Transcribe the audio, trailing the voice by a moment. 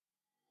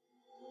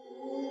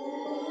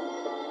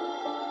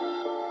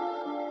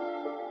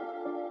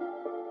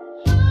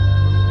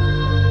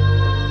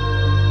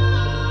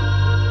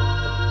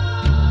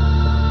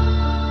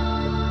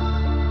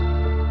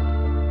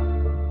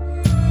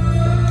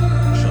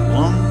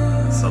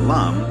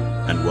Shalom,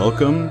 and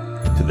welcome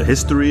to the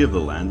History of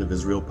the Land of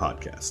Israel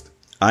podcast.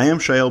 I am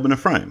Shael Ben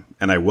Ephraim,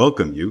 and I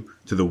welcome you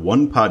to the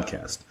one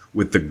podcast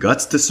with the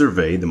guts to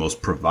survey the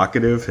most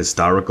provocative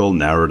historical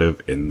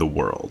narrative in the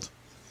world.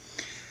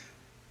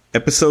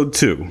 Episode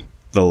 2,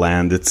 The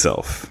Land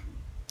Itself.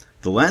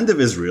 The land of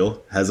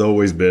Israel has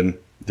always been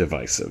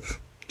divisive.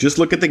 Just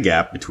look at the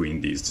gap between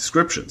these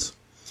descriptions.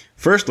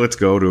 First, let's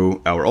go to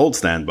our old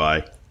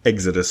standby,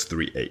 Exodus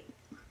 3:8.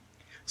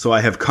 So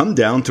I have come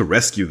down to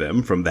rescue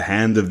them from the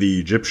hand of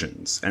the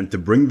Egyptians, and to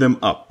bring them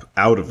up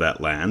out of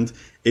that land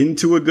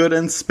into a good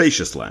and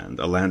spacious land,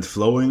 a land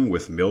flowing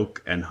with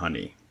milk and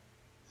honey.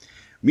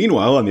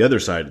 Meanwhile, on the other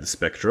side of the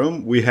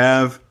spectrum, we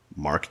have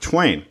Mark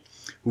Twain,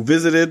 who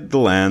visited the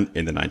land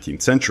in the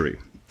 19th century.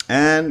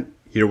 And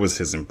here was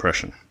his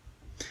impression.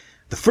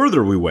 The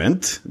further we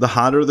went, the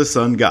hotter the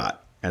sun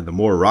got, and the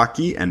more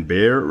rocky and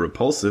bare,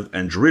 repulsive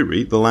and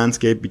dreary the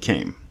landscape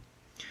became.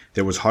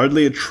 There was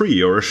hardly a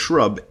tree or a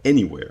shrub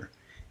anywhere.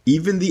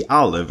 Even the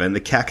olive and the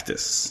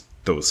cactus,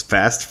 those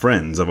fast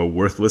friends of a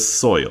worthless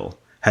soil,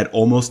 had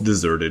almost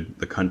deserted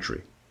the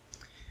country.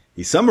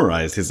 He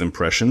summarized his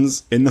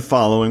impressions in the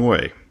following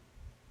way.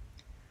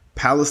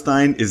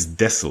 Palestine is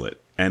desolate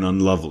and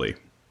unlovely.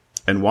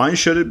 And why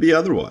should it be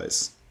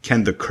otherwise?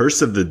 Can the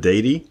curse of the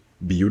deity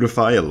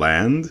beautify a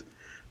land?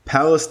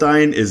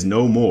 Palestine is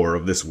no more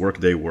of this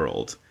workday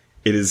world.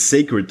 It is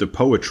sacred to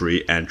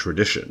poetry and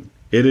tradition.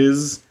 It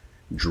is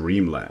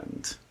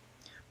dreamland.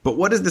 But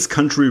what is this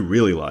country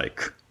really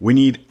like? We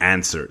need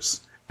answers.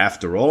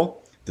 After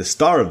all, the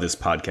star of this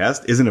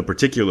podcast isn't a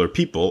particular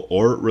people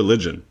or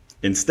religion.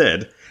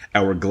 Instead,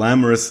 our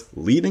glamorous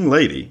leading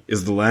lady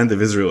is the land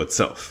of Israel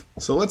itself.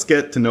 So let's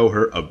get to know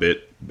her a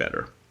bit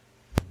better.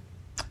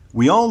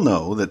 We all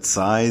know that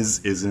size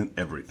isn't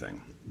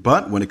everything.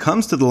 But when it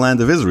comes to the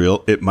land of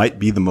Israel, it might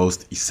be the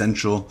most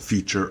essential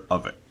feature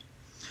of it.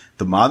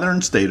 The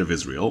modern state of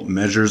Israel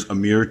measures a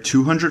mere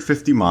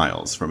 250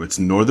 miles from its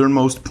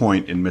northernmost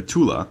point in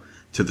Metula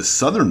to the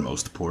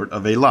southernmost port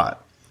of Eilat.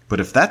 But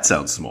if that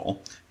sounds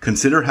small,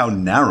 consider how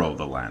narrow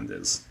the land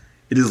is.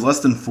 It is less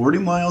than 40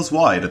 miles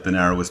wide at the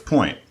narrowest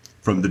point,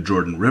 from the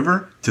Jordan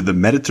River to the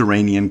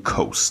Mediterranean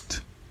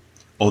coast.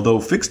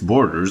 Although fixed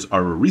borders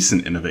are a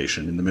recent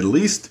innovation in the Middle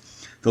East,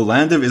 the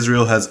land of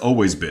Israel has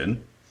always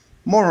been,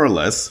 more or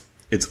less,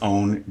 its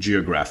own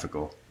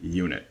geographical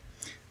unit.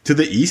 To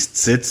the east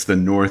sits the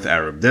North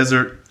Arab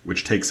Desert,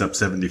 which takes up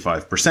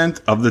 75%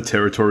 of the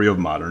territory of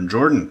modern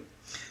Jordan.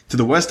 To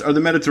the west are the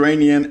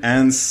Mediterranean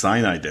and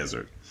Sinai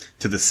Desert.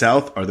 To the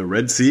south are the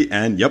Red Sea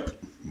and,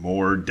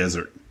 more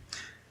desert.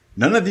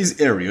 None of these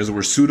areas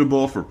were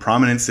suitable for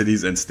prominent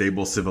cities and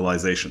stable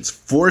civilizations,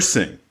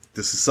 forcing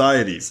the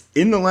societies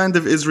in the land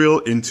of Israel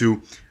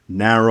into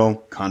narrow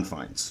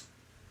confines.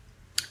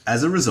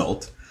 As a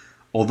result,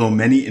 although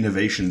many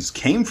innovations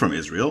came from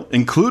Israel,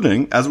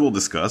 including, as we'll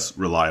discuss,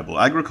 reliable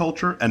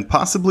agriculture and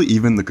possibly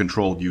even the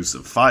controlled use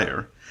of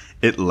fire,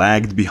 it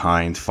lagged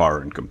behind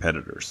foreign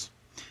competitors.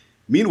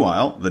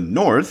 Meanwhile, the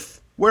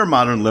north, where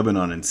modern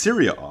Lebanon and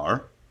Syria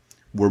are,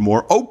 were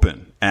more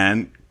open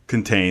and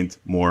contained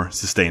more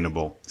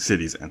sustainable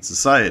cities and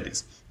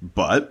societies.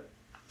 But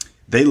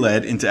they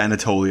led into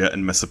Anatolia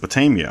and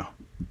Mesopotamia,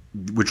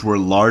 which were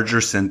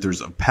larger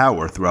centers of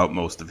power throughout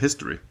most of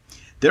history.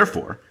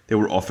 Therefore, they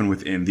were often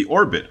within the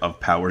orbit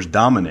of powers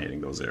dominating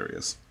those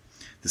areas.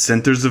 The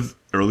centers of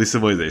early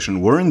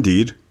civilization were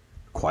indeed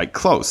quite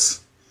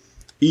close.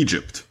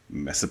 Egypt,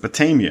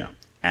 Mesopotamia,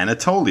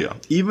 Anatolia,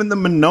 even the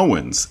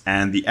Minoans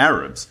and the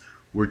Arabs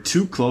were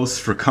too close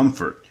for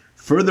comfort,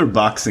 further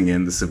boxing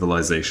in the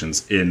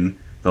civilizations in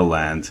the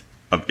land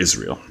of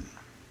Israel.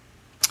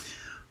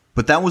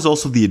 But that was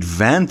also the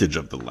advantage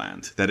of the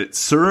land, that it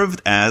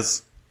served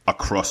as a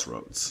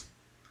crossroads.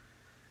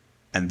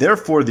 And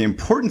therefore, the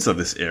importance of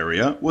this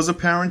area was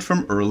apparent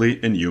from early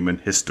in human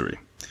history.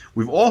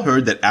 We've all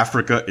heard that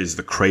Africa is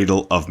the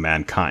cradle of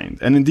mankind.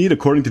 And indeed,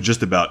 according to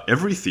just about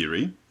every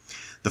theory,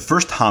 the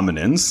first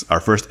hominins,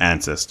 our first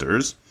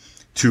ancestors,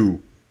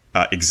 to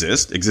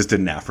existed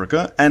in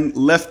Africa and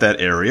left that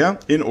area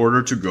in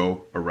order to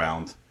go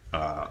around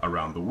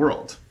the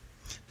world.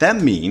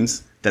 That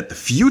means that the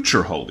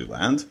future Holy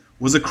Land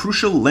was a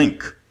crucial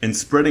link in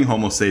spreading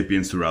Homo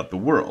sapiens throughout the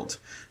world.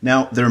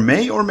 Now, there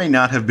may or may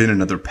not have been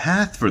another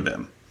path for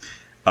them.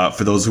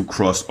 For those who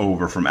crossed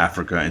over from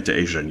Africa into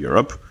Asia and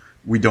Europe,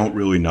 we don't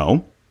really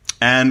know.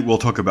 And we'll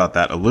talk about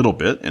that a little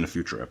bit in a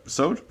future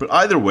episode. But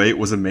either way, it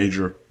was a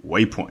major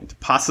waypoint,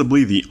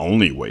 possibly the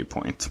only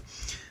waypoint.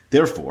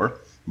 Therefore,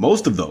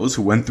 most of those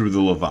who went through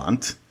the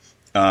Levant,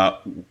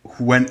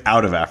 who went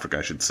out of Africa,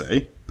 I should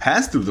say,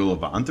 passed through the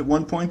Levant at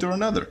one point or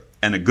another.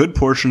 And a good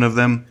portion of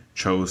them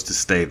chose to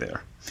stay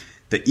there.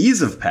 The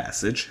ease of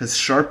passage has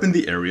sharpened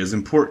the area's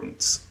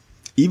importance,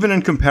 even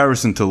in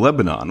comparison to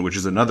Lebanon, which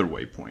is another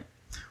waypoint.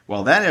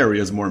 While that area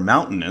is more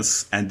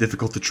mountainous and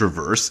difficult to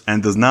traverse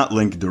and does not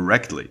link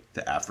directly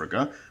to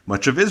Africa,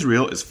 much of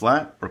Israel is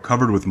flat or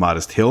covered with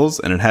modest hills,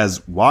 and it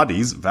has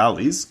wadis,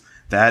 valleys,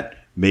 that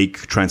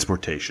make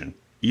transportation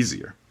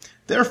easier.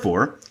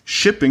 Therefore,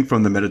 shipping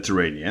from the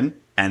Mediterranean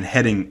and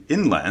heading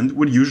inland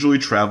would usually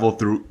travel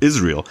through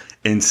Israel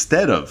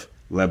instead of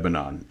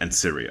Lebanon and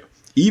Syria.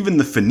 Even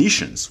the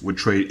Phoenicians would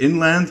trade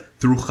inland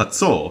through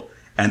Chatzor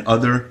and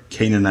other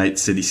Canaanite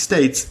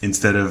city-states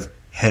instead of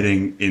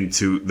heading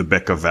into the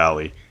Bekaa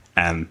Valley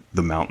and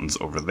the mountains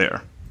over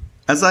there.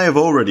 As I have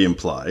already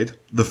implied,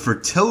 the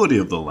fertility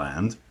of the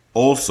land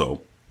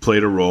also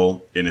played a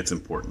role in its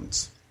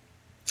importance.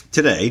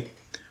 Today,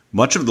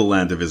 much of the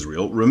land of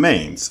Israel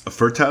remains a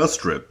fertile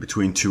strip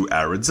between two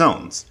arid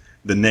zones,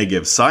 the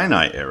Negev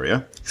Sinai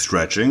area,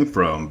 stretching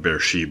from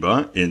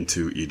Beersheba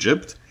into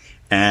Egypt,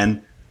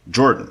 and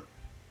Jordan.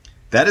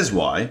 That is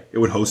why it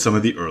would host some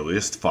of the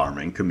earliest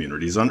farming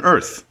communities on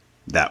earth.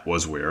 That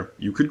was where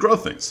you could grow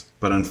things.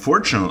 But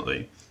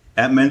unfortunately,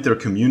 that meant their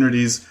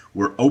communities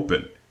were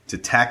open to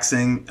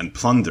taxing and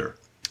plunder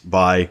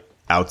by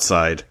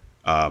outside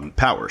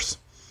powers.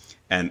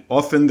 And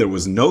often there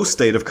was no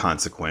state of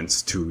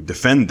consequence to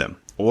defend them,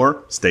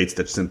 or states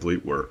that simply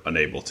were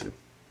unable to.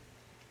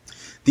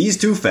 These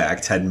two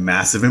facts had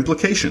massive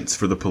implications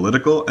for the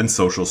political and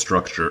social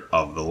structure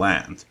of the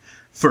land.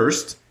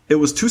 First, it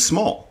was too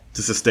small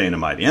to sustain a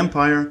mighty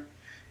empire,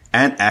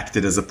 and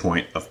acted as a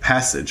point of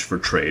passage for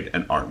trade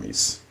and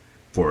armies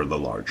for the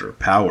larger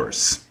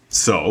powers.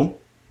 So,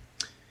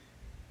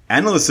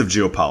 analysts of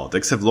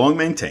geopolitics have long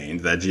maintained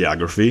that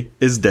geography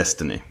is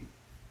destiny.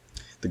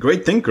 The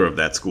great thinker of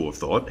that school of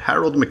thought,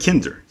 Harold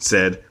Mackinder,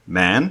 said,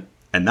 "Man,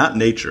 and not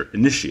nature,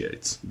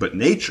 initiates, but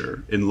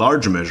nature, in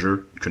large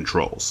measure,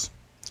 controls."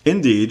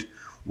 Indeed,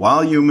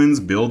 while humans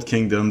build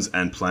kingdoms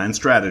and plan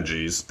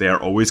strategies, they are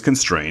always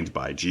constrained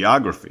by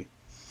geography.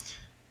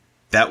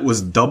 That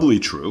was doubly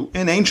true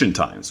in ancient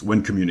times,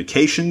 when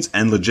communications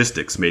and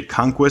logistics made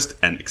conquest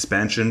and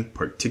expansion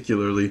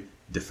particularly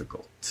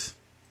difficult.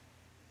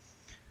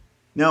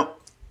 Now,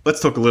 let's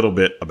talk a little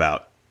bit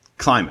about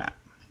climate.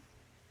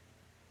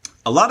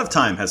 A lot of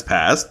time has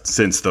passed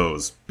since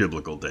those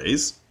biblical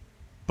days,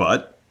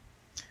 but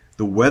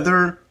the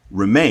weather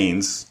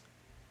remains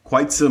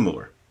quite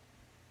similar.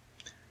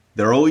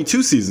 There are only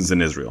two seasons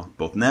in Israel,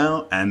 both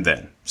now and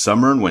then,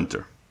 summer and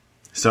winter.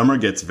 Summer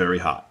gets very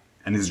hot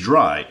and is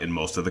dry in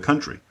most of the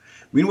country.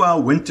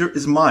 Meanwhile, winter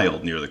is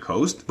mild near the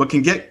coast, but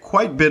can get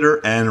quite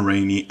bitter and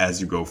rainy as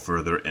you go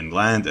further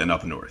inland and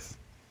up north.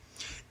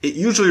 It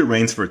usually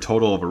rains for a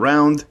total of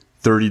around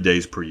 30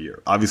 days per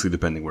year, obviously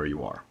depending where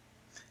you are.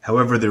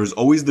 However, there is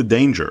always the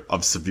danger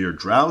of severe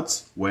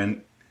droughts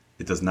when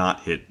it does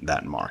not hit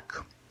that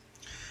mark.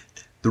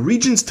 The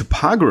region's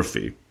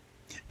topography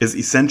is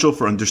essential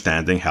for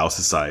understanding how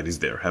societies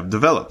there have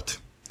developed.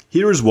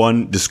 Here is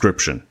one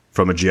description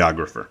from a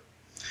geographer.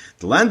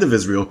 The land of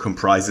Israel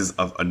comprises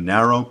of a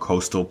narrow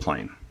coastal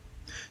plain,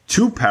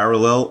 two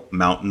parallel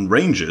mountain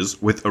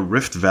ranges with a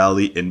rift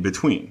valley in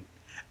between,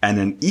 and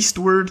an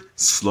eastward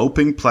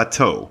sloping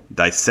plateau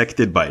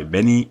dissected by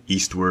many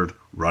eastward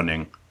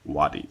running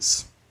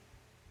wadis.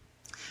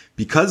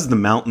 Because the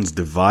mountains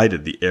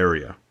divided the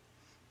area,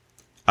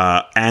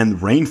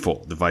 and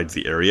rainfall divides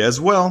the area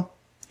as well,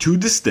 two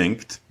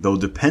distinct, though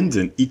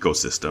dependent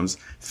ecosystems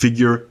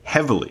figure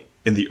heavily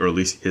in the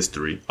early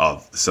history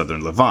of the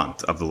southern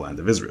Levant of the land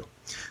of Israel.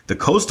 The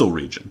coastal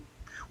region,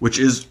 which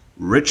is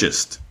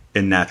richest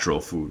in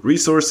natural food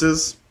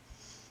resources,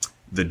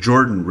 the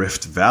Jordan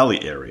Rift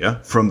Valley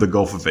area from the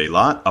Gulf of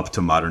Eilat up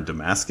to modern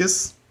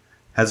Damascus,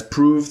 has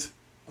proved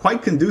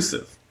quite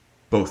conducive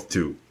both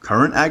to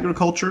current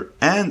agriculture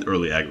and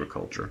early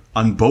agriculture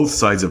on both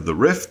sides of the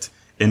rift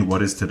in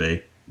what is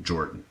today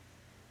Jordan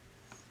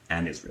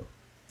and Israel.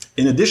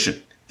 In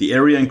addition, the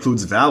area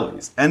includes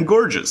valleys and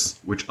gorges,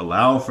 which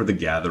allow for the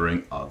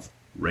gathering of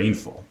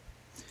rainfall.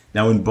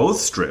 Now, in both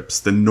strips,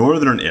 the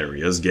northern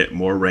areas get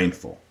more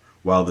rainfall,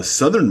 while the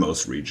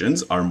southernmost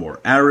regions are more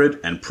arid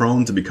and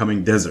prone to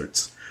becoming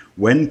deserts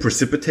when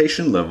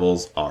precipitation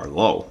levels are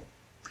low.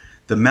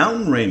 The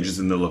mountain ranges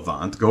in the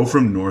Levant go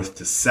from north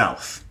to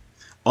south,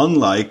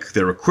 unlike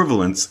their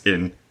equivalents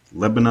in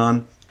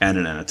Lebanon and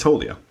in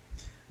Anatolia.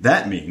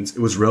 That means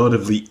it was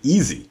relatively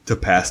easy to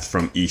pass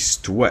from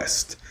east to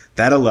west.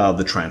 That allowed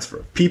the transfer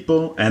of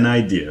people and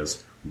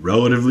ideas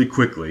relatively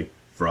quickly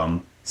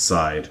from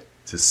side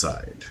to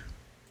side.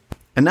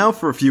 And now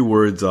for a few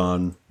words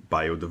on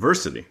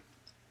biodiversity.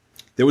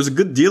 There was a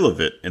good deal of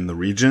it in the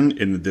region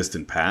in the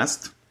distant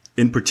past.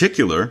 In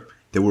particular,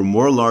 there were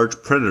more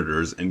large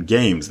predators and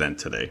games than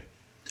today,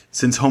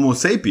 since Homo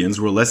sapiens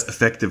were less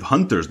effective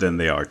hunters than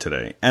they are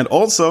today, and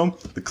also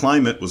the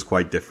climate was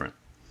quite different.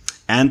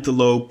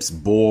 Antelopes,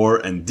 boar,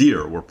 and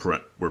deer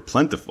were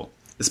plentiful,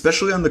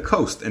 especially on the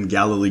coast and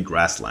Galilee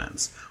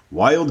grasslands.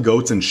 Wild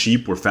goats and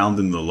sheep were found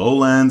in the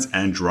lowlands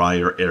and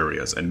drier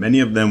areas, and many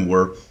of them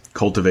were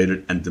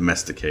cultivated and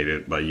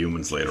domesticated by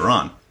humans later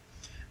on.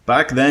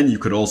 Back then, you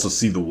could also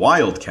see the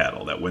wild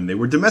cattle that, when they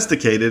were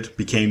domesticated,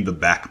 became the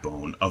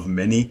backbone of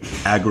many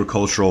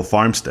agricultural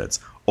farmsteads.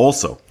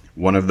 Also,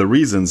 one of the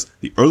reasons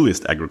the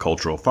earliest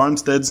agricultural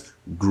farmsteads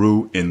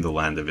grew in the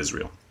land of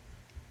Israel.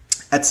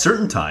 At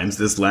certain times,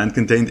 this land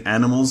contained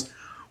animals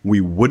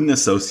we wouldn't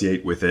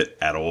associate with it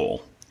at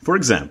all. For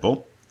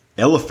example,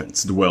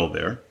 elephants dwell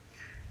there,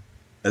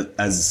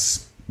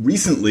 as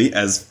recently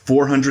as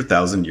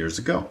 400,000 years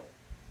ago.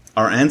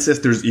 Our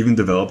ancestors even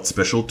developed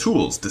special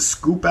tools to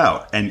scoop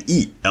out and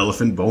eat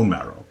elephant bone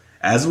marrow,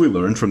 as we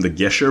learned from the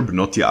Gesher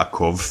Bnot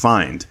Yaakov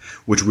find,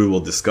 which we will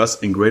discuss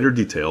in greater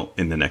detail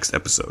in the next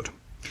episode.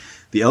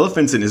 The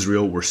elephants in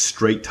Israel were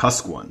straight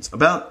tusk ones,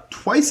 about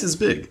twice as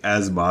big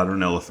as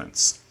modern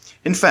elephants.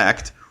 In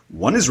fact,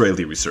 one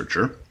Israeli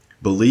researcher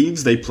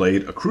believes they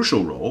played a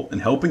crucial role in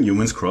helping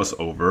humans cross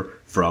over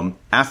from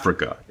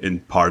Africa,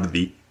 in part of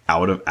the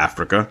out of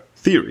Africa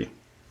theory.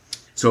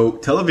 So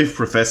Tel Aviv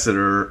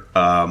professor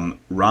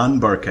Ran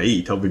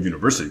Barkai, Tel Aviv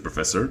University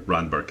professor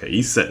Ran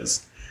Barkai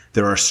says,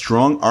 there are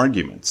strong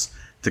arguments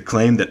to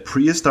claim that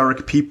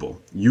prehistoric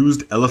people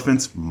used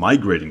elephants'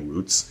 migrating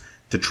routes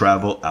to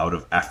travel out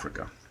of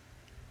Africa.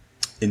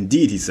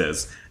 Indeed, he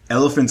says,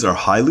 elephants are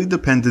highly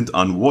dependent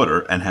on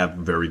water and have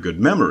very good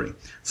memory,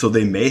 so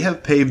they may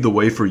have paved the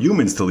way for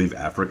humans to leave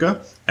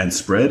Africa and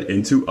spread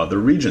into other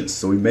regions.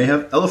 So we may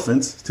have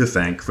elephants to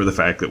thank for the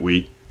fact that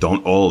we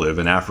don't all live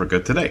in Africa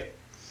today.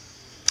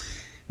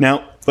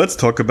 Now, let's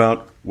talk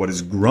about what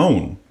is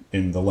grown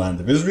in the land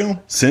of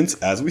Israel, since,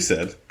 as we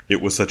said,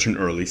 it was such an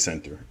early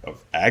center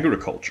of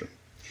agriculture.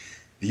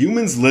 The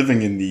humans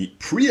living in the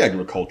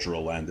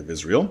pre-agricultural land of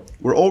Israel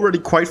were already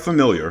quite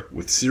familiar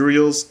with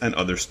cereals and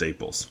other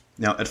staples.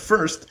 Now, at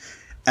first,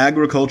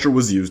 agriculture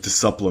was used to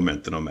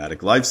supplement the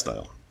nomadic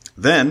lifestyle.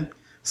 Then,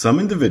 some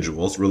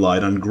individuals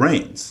relied on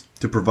grains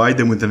to provide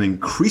them with an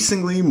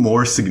increasingly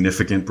more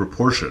significant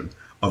proportion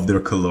of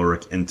their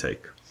caloric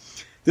intake.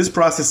 This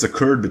process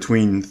occurred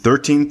between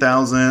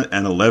 13,000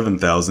 and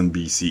 11,000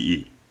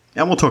 BCE,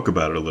 and we'll talk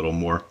about it a little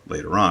more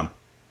later on.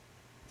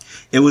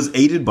 It was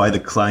aided by the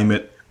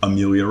climate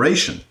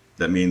amelioration,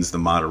 that means the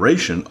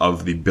moderation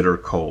of the bitter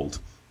cold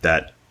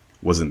that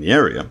was in the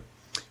area,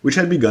 which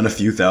had begun a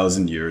few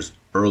thousand years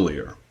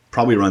earlier,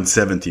 probably around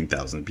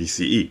 17,000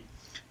 BCE,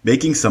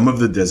 making some of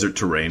the desert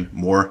terrain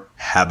more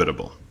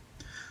habitable.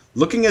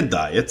 Looking at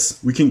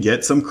diets, we can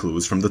get some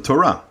clues from the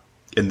Torah.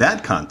 In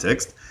that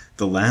context,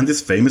 the land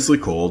is famously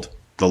called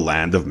the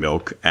land of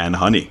milk and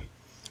honey.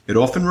 It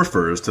often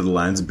refers to the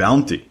land's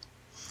bounty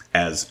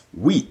as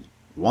wheat,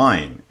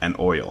 wine, and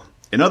oil.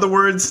 In other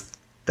words,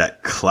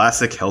 that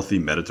classic healthy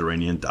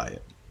Mediterranean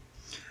diet.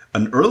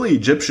 An early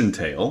Egyptian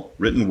tale,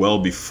 written well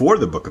before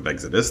the book of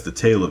Exodus, the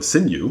tale of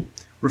Sinew,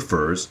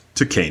 refers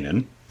to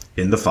Canaan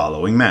in the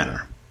following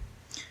manner.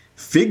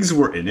 Figs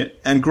were in it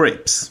and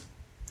grapes.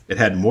 It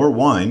had more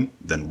wine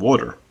than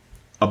water.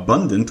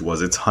 Abundant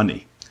was its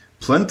honey.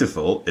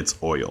 Plentiful its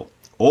oil.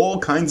 All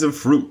kinds of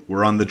fruit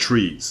were on the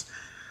trees.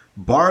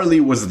 Barley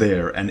was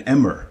there and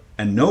emmer,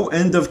 and no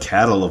end of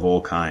cattle of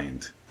all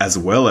kind, as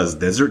well as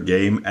desert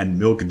game and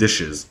milk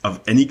dishes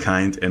of any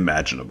kind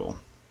imaginable.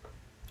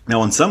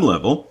 Now, on some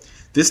level,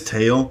 this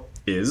tale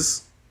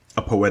is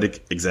a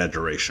poetic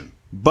exaggeration,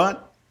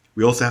 but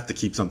we also have to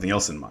keep something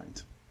else in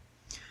mind.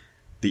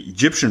 The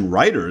Egyptian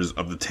writers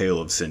of the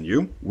tale of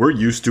Sinew were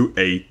used to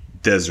a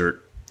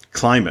desert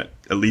climate,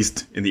 at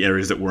least in the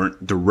areas that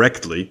weren't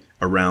directly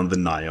around the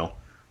Nile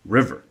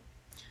River.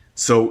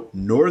 So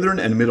northern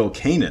and middle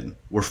Canaan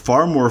were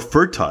far more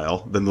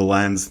fertile than the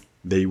lands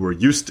they were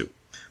used to.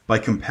 By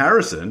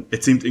comparison,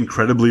 it seemed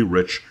incredibly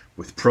rich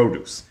with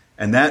produce.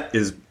 And that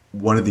is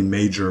one of the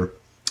major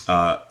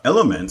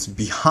elements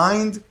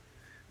behind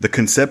the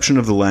conception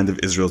of the land of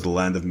Israel as the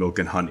land of milk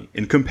and honey.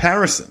 In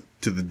comparison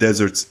to the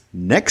deserts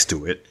next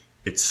to it,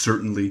 it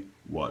certainly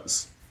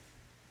was.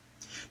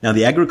 Now,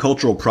 the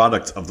agricultural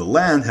products of the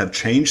land have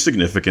changed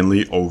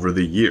significantly over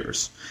the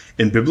years.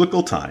 In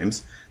biblical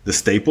times, the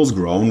staples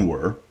grown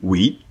were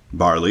wheat,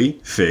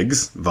 barley,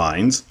 figs,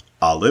 vines,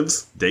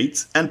 olives,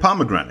 dates, and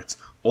pomegranates,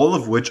 all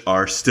of which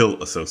are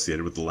still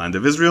associated with the land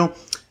of Israel.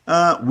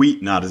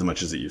 Wheat, not as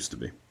much as it used to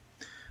be.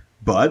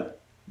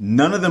 But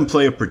none of them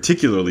play a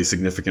particularly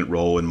significant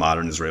role in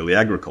modern Israeli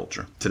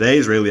agriculture. Today,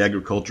 Israeli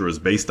agriculture is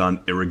based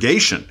on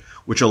irrigation,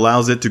 which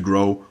allows it to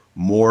grow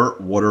more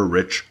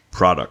water-rich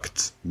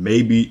products.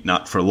 Maybe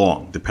not for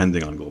long,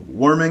 depending on global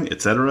warming,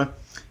 etc.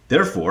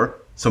 Therefore,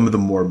 some of the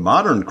more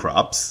modern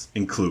crops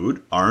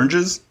include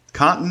oranges,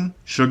 cotton,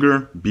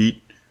 sugar,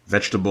 beet,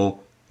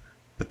 vegetable,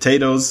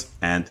 potatoes,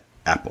 and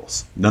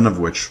apples, none of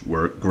which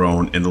were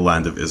grown in the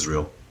land of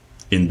Israel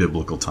in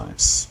biblical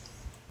times.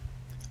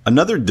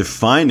 Another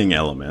defining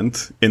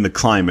element in the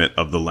climate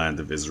of the land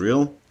of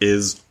Israel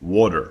is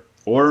water,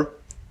 or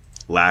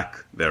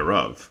lack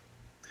thereof.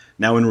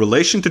 Now, in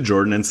relation to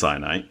Jordan and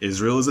Sinai,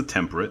 Israel is a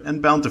temperate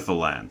and bountiful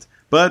land,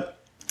 but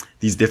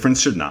these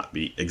differences should not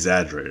be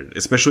exaggerated,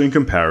 especially in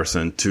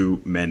comparison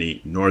to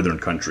many northern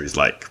countries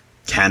like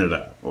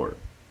Canada or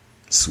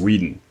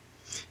Sweden.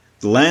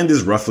 The land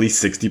is roughly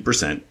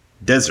 60%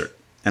 desert,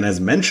 and as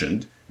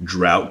mentioned,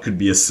 drought could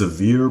be a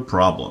severe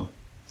problem.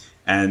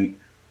 And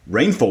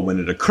rainfall, when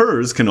it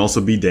occurs, can also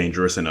be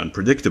dangerous and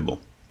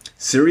unpredictable.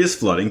 Serious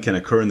flooding can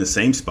occur in the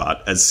same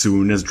spot as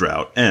soon as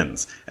drought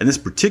ends, and this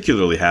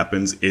particularly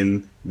happens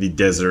in the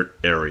desert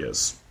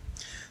areas.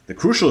 The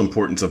crucial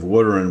importance of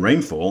water and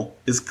rainfall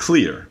is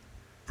clear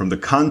from the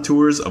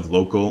contours of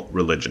local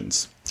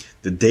religions.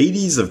 The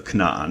deities of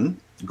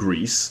Canaan,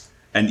 Greece,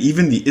 and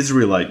even the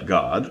Israelite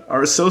god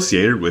are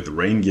associated with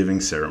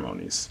rain-giving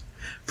ceremonies.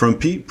 From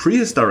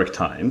prehistoric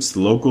times, the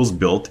locals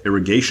built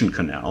irrigation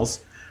canals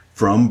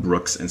from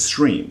brooks and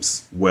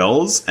streams,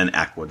 wells and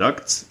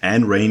aqueducts,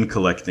 and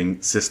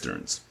rain-collecting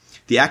cisterns.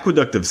 The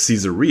aqueduct of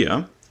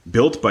Caesarea,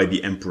 built by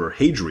the Emperor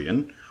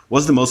Hadrian,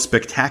 was the most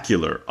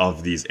spectacular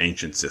of these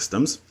ancient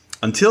systems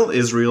until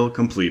Israel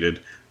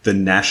completed the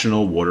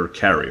national water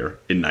carrier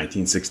in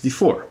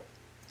 1964.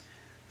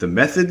 The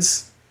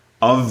methods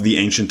of the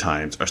ancient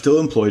times are still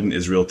employed in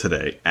Israel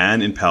today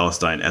and in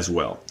Palestine as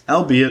well,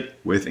 albeit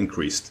with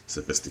increased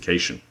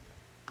sophistication.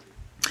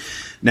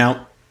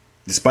 Now,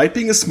 despite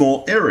being a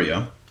small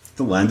area,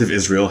 the land of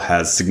Israel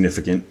has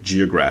significant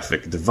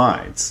geographic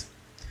divides.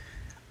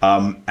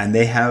 And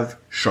they have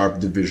sharp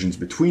divisions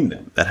between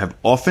them that have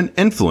often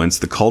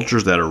influenced the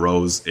cultures that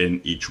arose in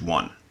each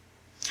one.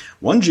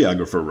 One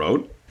geographer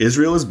wrote,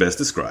 Israel is best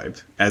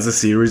described as a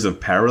series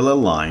of parallel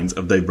lines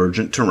of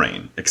divergent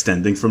terrain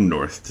extending from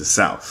north to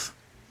south.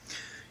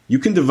 You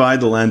can divide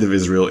the land of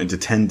Israel into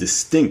 10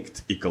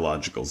 distinct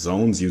ecological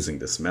zones using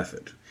this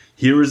method.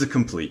 Here is a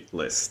complete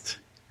list.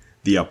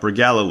 The Upper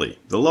Galilee,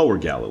 the Lower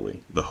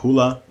Galilee, the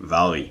Hula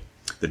Valley,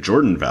 the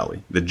Jordan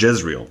Valley, the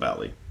Jezreel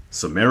Valley,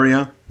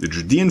 Samaria, the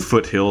Judean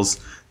foothills,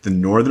 the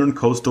northern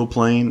coastal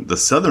plain, the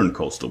southern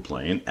coastal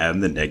plain,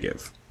 and the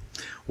Negev.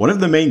 One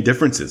of the main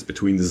differences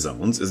between the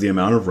zones is the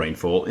amount of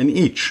rainfall in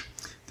each.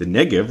 The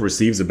Negev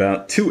receives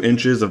about 2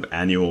 inches of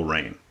annual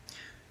rain.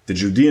 The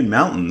Judean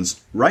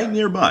mountains, right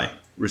nearby,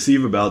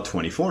 receive about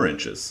 24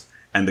 inches,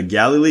 and the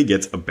Galilee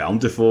gets a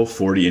bountiful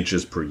 40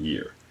 inches per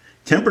year.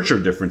 Temperature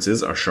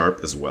differences are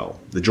sharp as well.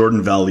 The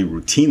Jordan Valley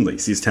routinely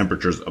sees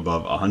temperatures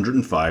above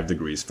 105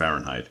 degrees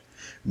Fahrenheit.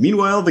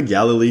 Meanwhile, the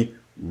Galilee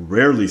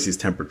rarely sees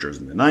temperatures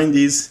in the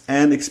 90s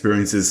and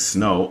experiences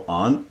snow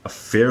on a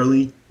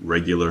fairly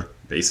regular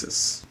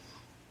basis.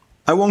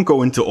 I won't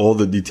go into all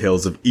the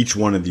details of each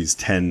one of these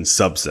 10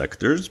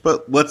 subsectors,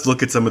 but let's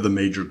look at some of the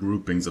major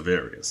groupings of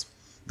areas.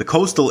 The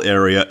coastal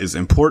area is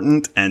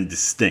important and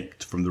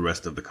distinct from the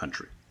rest of the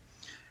country.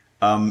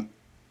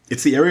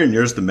 It's the area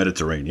nearest the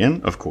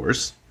Mediterranean, of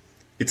course.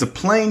 It's a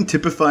plain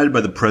typified by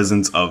the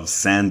presence of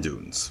sand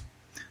dunes.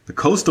 The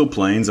coastal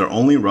plains are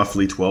only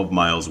roughly 12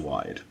 miles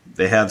wide.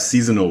 They have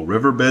seasonal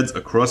riverbeds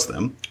across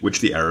them, which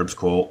the Arabs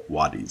call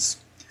wadis.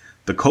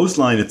 The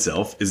coastline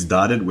itself is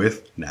dotted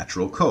with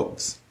natural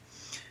coves.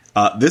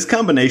 This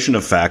combination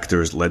of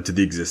factors led to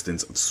the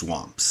existence of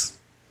swamps.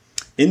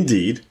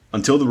 Indeed,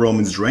 until the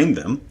Romans drained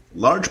them,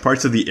 large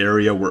parts of the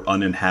area were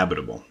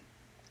uninhabitable.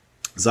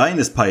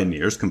 Zionist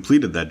pioneers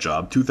completed that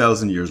job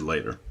 2,000 years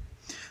later.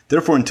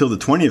 Therefore, until the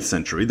 20th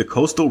century, the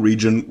coastal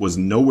region was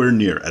nowhere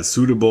near as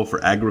suitable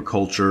for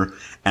agriculture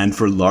and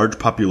for large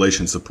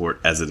population support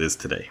as it is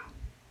today.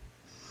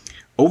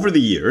 Over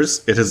the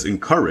years, it has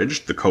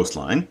encouraged the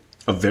coastline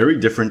a very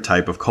different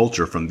type of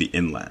culture from the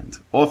inland,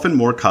 often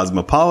more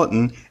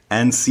cosmopolitan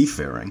and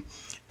seafaring,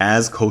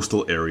 as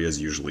coastal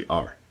areas usually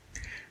are.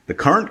 The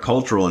current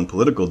cultural and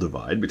political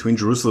divide between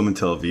Jerusalem and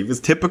Tel Aviv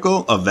is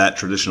typical of that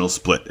traditional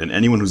split, and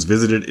anyone who's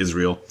visited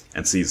Israel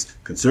and sees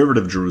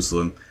conservative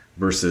Jerusalem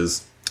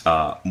versus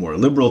more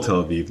liberal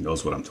Tel Aviv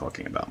knows what I'm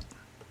talking about.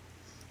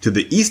 To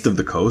the east of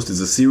the coast is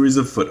a series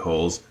of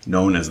footholds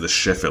known as the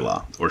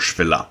Shephelah, or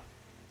Shphelah.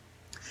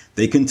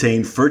 They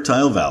contain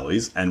fertile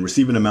valleys and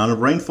receive an amount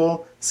of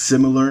rainfall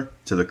similar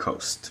to the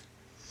coast.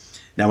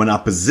 Now, in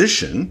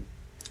opposition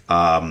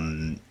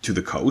to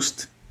the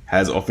coast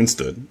has often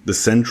stood the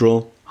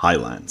Central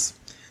Highlands.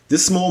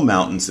 This small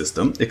mountain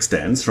system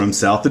extends from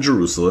south of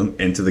Jerusalem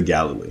into the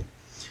Galilee.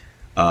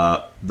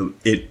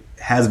 It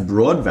has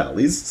broad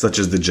valleys, such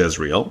as the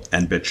Jezreel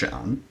and Bet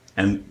She'an,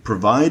 and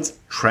provides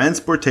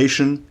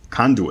transportation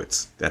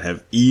conduits that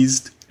have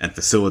eased and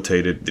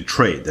facilitated the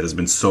trade that has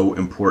been so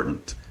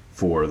important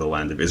for the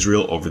land of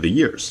Israel over the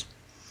years.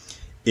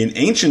 In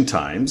ancient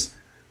times,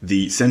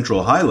 the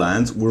Central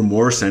Highlands were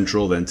more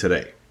central than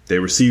today. They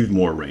received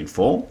more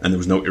rainfall, and there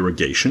was no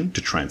irrigation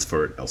to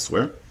transfer it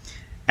elsewhere,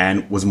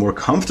 and was more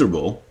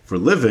comfortable for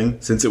living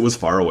since it was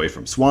far away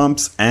from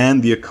swamps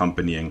and the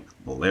accompanying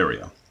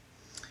malaria.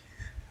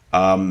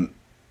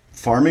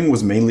 Farming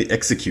was mainly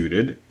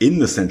executed in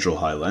the Central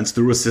Highlands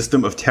through a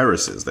system of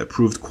terraces that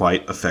proved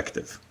quite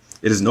effective.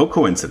 It is no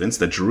coincidence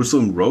that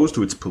Jerusalem rose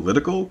to its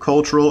political,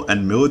 cultural,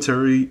 and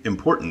military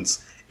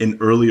importance in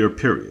earlier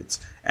periods,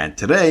 and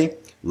today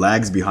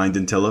lags behind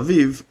in Tel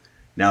Aviv,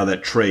 now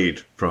that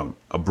trade from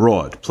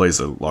abroad plays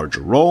a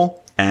larger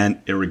role,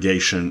 and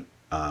irrigation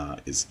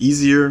is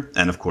easier,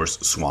 and of course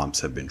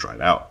swamps have been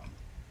dried out.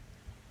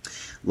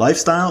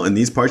 Lifestyle in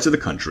these parts of the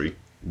country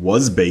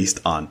was based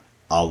on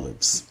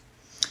olives.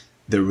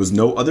 There was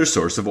no other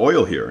source of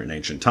oil here in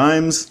ancient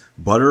times.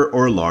 Butter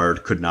or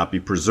lard could not be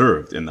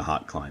preserved in the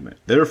hot climate.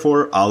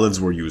 Therefore, olives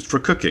were used for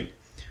cooking,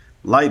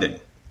 lighting,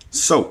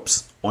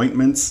 soaps,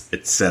 ointments,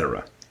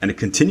 etc. And it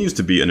continues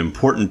to be an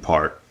important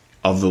part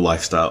of the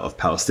lifestyle of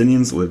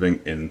Palestinians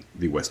living in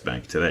the West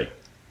Bank today.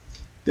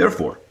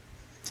 Therefore,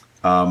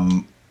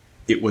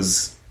 it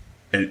was,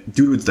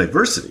 due to its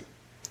diversity,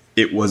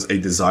 it was a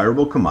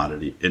desirable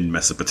commodity in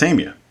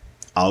Mesopotamia.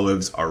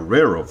 olives are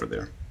rare over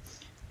there.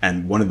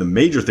 And one of the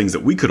major things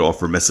that we could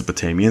offer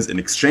Mesopotamians in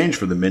exchange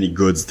for the many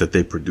goods that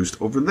they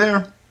produced over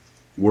there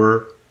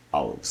were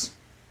olives.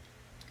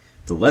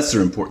 The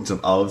lesser importance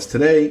of olives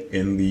today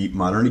in the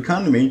modern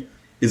economy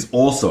is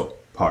also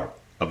part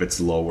of its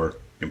lower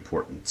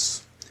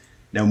importance.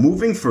 Now,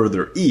 moving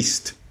further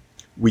east,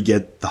 we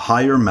get the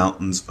higher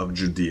mountains of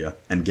Judea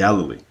and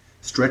Galilee,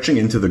 stretching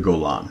into the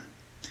Golan.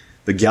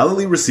 The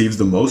Galilee receives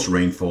the most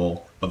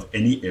rainfall of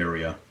any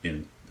area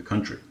in the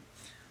country.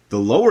 The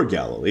lower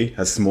Galilee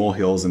has small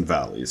hills and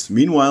valleys.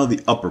 Meanwhile,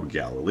 the upper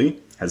Galilee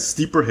has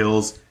steeper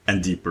hills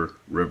and deeper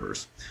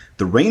rivers.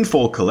 The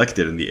rainfall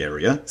collected in the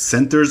area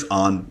centers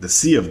on the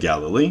Sea of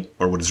Galilee,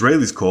 or what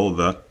Israelis call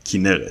the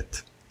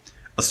Kinneret,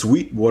 a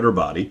sweet water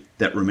body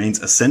that remains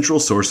a central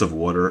source of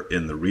water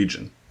in the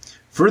region.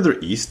 Further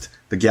east,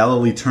 the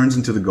Galilee turns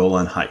into the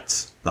Golan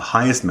Heights, the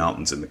highest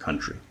mountains in the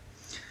country.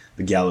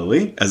 The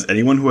Galilee, as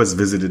anyone who has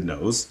visited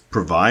knows,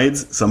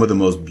 provides some of the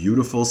most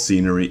beautiful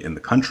scenery in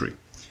the country.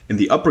 In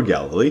the upper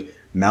Galilee,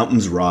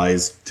 mountains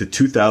rise to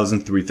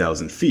 2,000,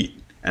 3,000 feet,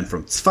 and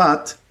from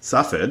Tzfat,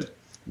 Safed,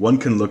 one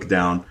can look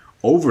down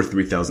over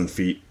 3,000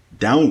 feet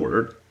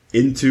downward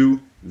into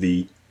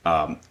the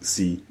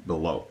sea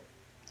below.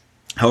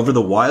 However,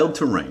 the wild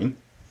terrain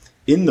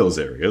in those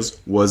areas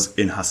was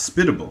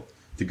inhospitable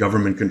to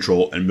government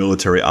control and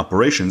military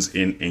operations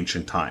in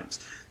ancient times.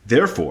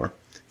 Therefore,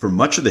 for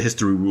much of the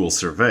history we will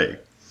survey,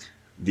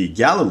 the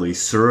Galilee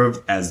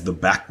served as the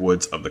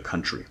backwoods of the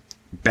country.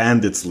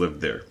 Bandits lived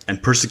there,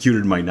 and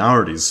persecuted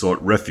minorities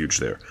sought refuge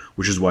there,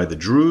 which is why the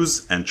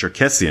Druze and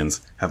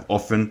Cherkessians have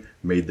often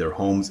made their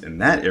homes in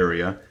that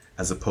area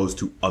as opposed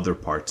to other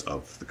parts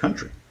of the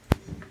country.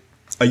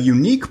 A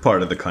unique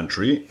part of the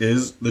country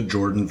is the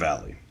Jordan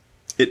Valley.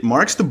 It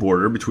marks the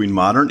border between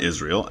modern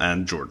Israel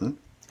and Jordan,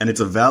 and it's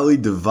a valley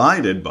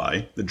divided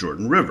by the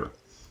Jordan River.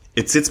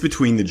 It sits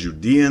between the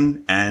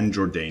Judean and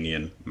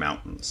Jordanian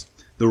mountains.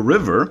 The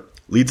river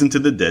leads into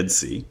the Dead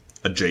Sea,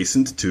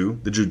 adjacent to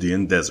the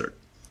Judean desert.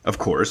 Of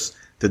course,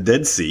 the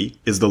Dead Sea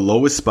is the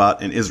lowest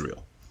spot in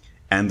Israel,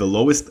 and the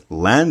lowest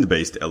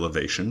land-based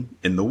elevation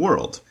in the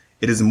world.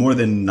 It is more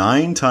than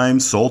 9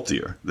 times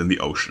saltier than the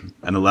ocean,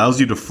 and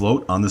allows you to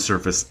float on the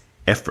surface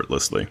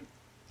effortlessly.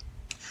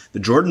 The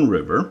Jordan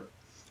River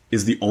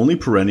is the only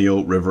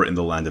perennial river in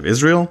the land of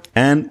Israel,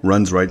 and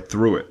runs right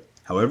through it.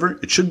 However,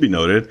 it should be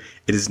noted,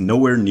 it is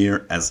nowhere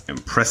near as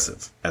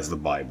impressive as the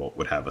Bible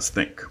would have us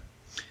think.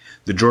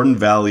 The Jordan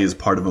Valley is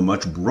part of a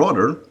much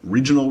broader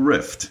regional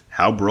rift.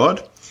 How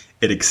broad?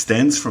 It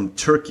extends from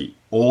Turkey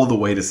all the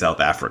way to South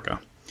Africa.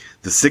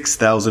 The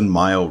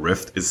 6,000-mile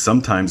rift is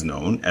sometimes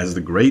known as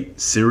the Great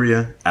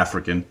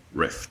Syria-African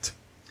Rift.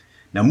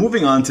 Now,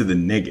 moving on to the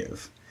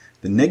Negev.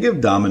 The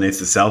Negev dominates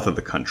the south of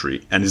the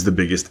country and is the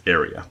biggest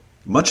area.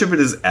 Much of it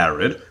is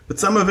arid, but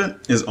some of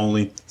it is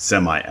only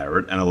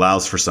semi-arid and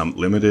allows for some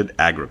limited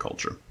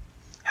agriculture.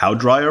 How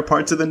dry are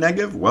parts of the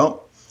Negev?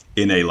 Well,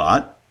 in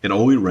Eilat, it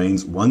only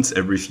rains once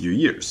every few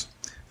years.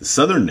 The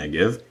southern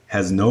Negev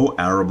has no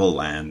arable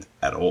land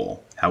at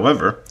all.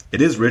 However,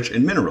 it is rich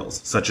in minerals,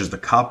 such as the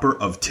copper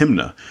of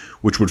Timna,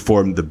 which would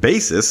form the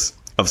basis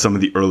of some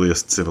of the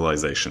earliest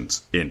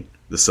civilizations in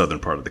the southern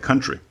part of the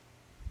country.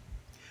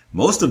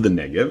 Most of the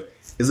Negev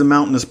is a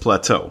mountainous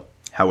plateau.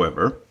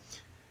 However,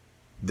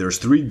 there's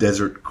 3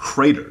 desert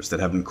craters that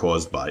have been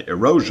caused by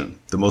erosion.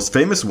 The most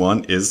famous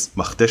one is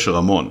Makhtesh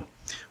Ramon,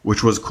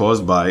 which was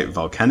caused by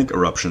volcanic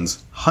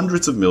eruptions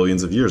hundreds of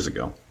millions of years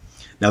ago.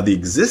 Now, the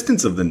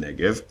existence of the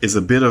Negev is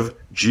a bit of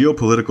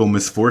geopolitical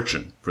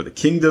misfortune for the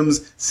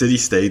kingdoms,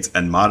 city-states,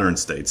 and modern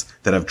states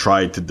that have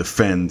tried to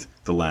defend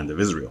the land of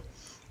Israel.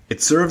 It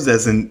serves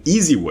as an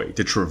easy way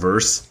to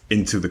traverse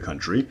into the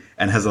country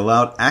and has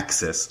allowed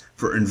access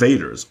for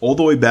invaders all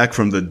the way back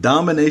from the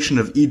domination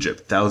of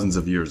Egypt thousands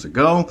of years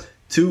ago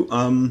to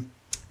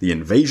the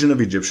invasion of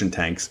Egyptian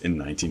tanks in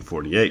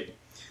 1948.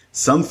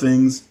 Some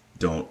things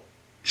don't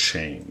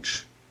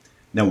change.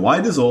 Now, why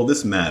does all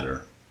this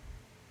matter?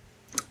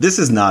 This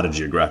is not a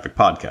geographic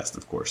podcast,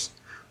 of course,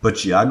 but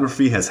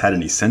geography has had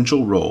an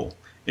essential role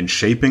in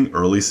shaping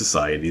early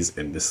societies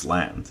in this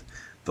land.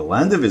 The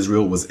land of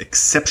Israel was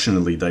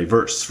exceptionally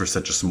diverse for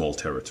such a small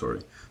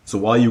territory. So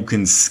while you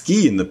can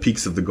ski in the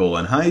peaks of the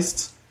Golan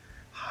Heights,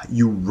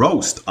 you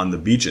roast on the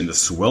beach in the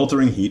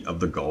sweltering heat of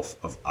the Gulf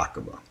of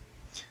Aqaba.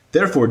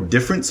 Therefore,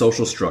 different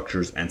social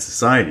structures and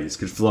societies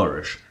could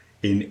flourish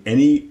in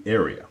any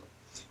area,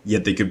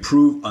 yet they could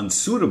prove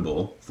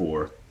unsuitable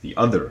for the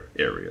other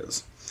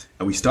areas.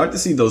 And we start to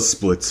see those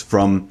splits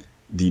from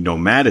the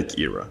nomadic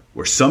era,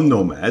 where some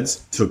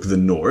nomads took the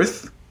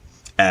north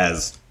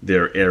as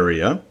their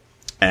area,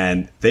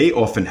 and they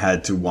often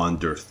had to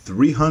wander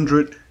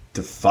 300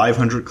 to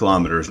 500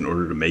 kilometers in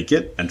order to make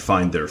it and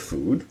find their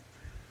food.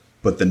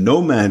 But the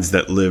nomads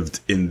that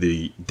lived in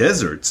the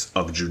deserts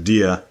of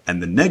Judea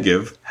and the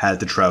Negev had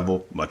to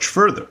travel much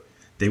further.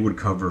 They would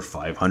cover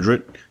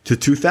 500 to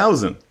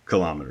 2,000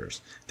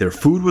 kilometers. Their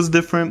food was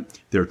different,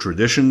 their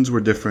traditions were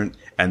different,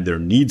 and their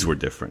needs were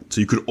different. So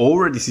you could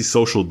already see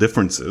social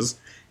differences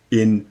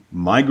in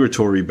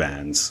migratory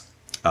bands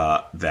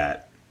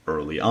that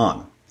early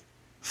on.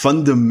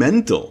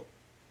 Fundamental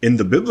in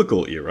the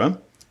biblical era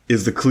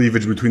is the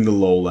cleavage between the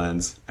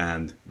lowlands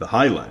and the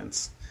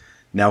highlands.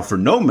 Now, for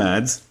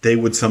nomads, they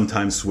would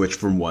sometimes switch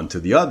from one to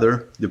the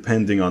other,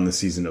 depending on the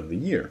season of the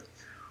year.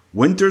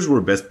 Winters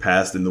were best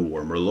passed in the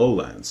warmer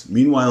lowlands.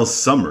 Meanwhile,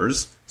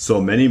 summers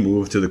saw many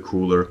move to the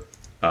cooler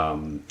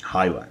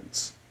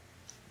highlands.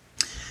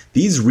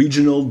 These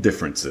regional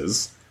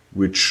differences,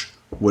 which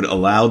would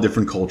allow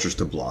different cultures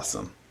to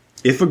blossom.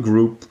 If a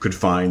group could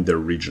find their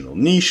regional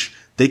niche,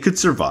 they could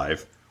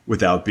survive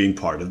without being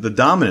part of the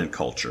dominant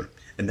culture.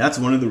 And that's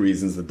one of the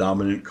reasons the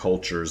dominant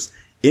cultures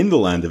in the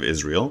land of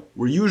Israel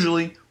were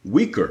usually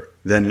weaker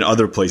than in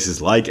other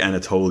places like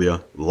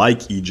Anatolia,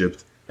 like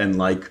Egypt, and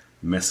like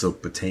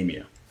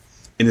Mesopotamia.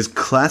 In his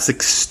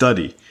classic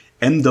study,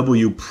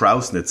 M.W.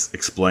 Prausnitz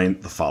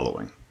explained the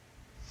following.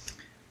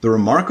 The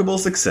remarkable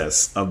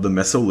success of the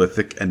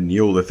Mesolithic and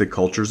Neolithic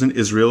cultures in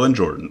Israel and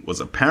Jordan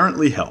was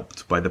apparently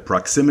helped by the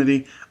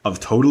proximity of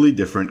totally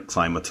different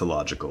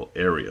climatological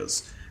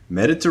areas,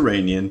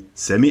 Mediterranean,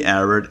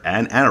 semi-arid,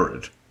 and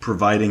arid,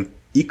 providing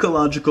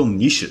ecological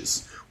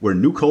niches where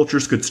new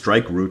cultures could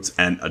strike roots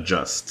and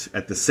adjust.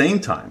 At the same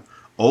time,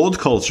 old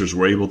cultures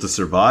were able to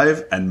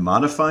survive and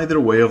modify their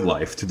way of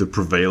life to the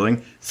prevailing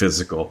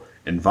physical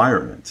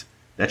environment.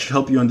 That should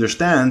help you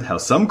understand how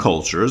some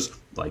cultures,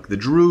 like the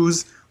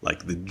Druze,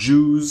 like the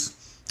Jews,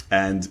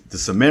 and the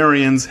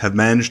Sumerians, have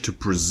managed to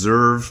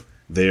preserve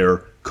their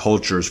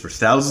cultures for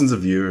thousands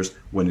of years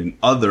when in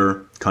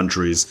other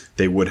countries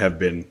they would have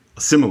been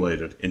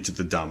assimilated into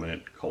the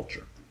dominant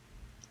culture.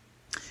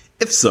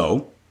 If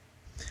so,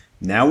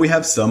 now we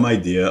have some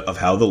idea of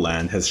how the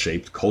land has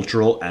shaped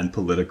cultural and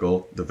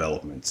political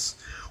developments.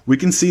 We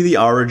can see the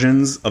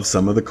origins of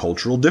some of the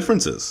cultural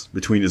differences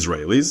between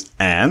Israelis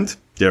and,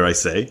 dare I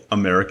say,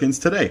 Americans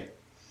today.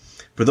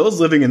 For those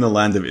living in the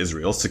land of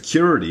Israel,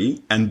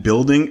 security and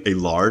building a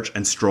large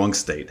and strong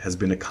state has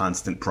been a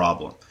constant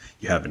problem.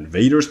 You have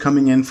invaders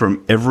coming in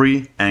from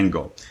every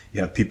angle.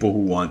 You have people who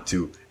want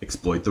to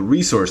exploit the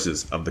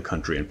resources of the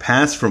country and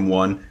pass from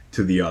one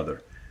to the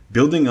other.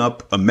 Building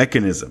up a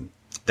mechanism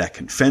that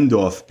can fend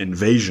off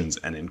invasions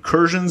and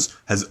incursions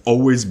has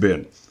always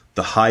been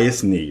the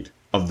highest need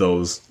of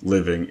those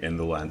living in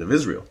the land of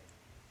Israel.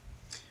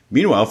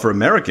 Meanwhile, for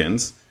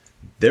Americans,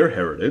 their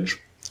heritage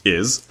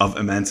is of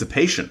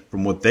emancipation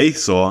from what they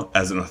saw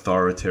as an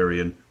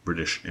authoritarian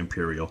British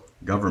imperial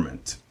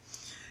government.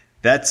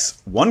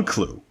 That's one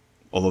clue,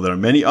 although there are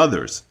many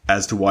others,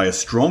 as to why a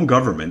strong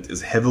government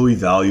is heavily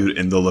valued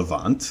in the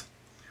Levant,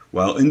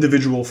 while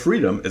individual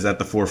freedom is at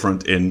the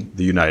forefront in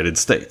the United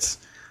States.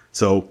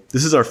 So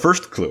this is our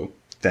first clue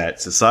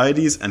that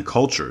societies and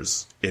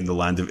cultures in the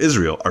land of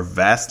Israel are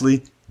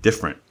vastly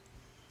different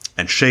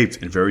and shaped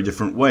in very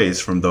different ways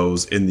from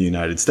those in the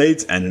United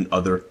States and in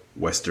other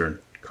Western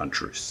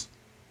countries.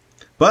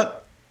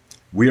 But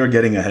we are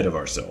getting ahead of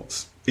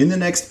ourselves. In the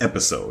next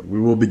episode, we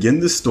will begin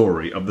the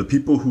story of the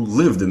people who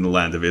lived in the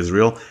land of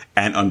Israel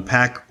and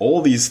unpack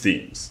all these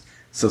themes.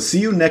 So see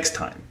you next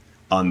time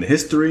on the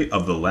History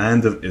of the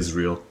Land of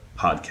Israel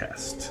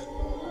podcast.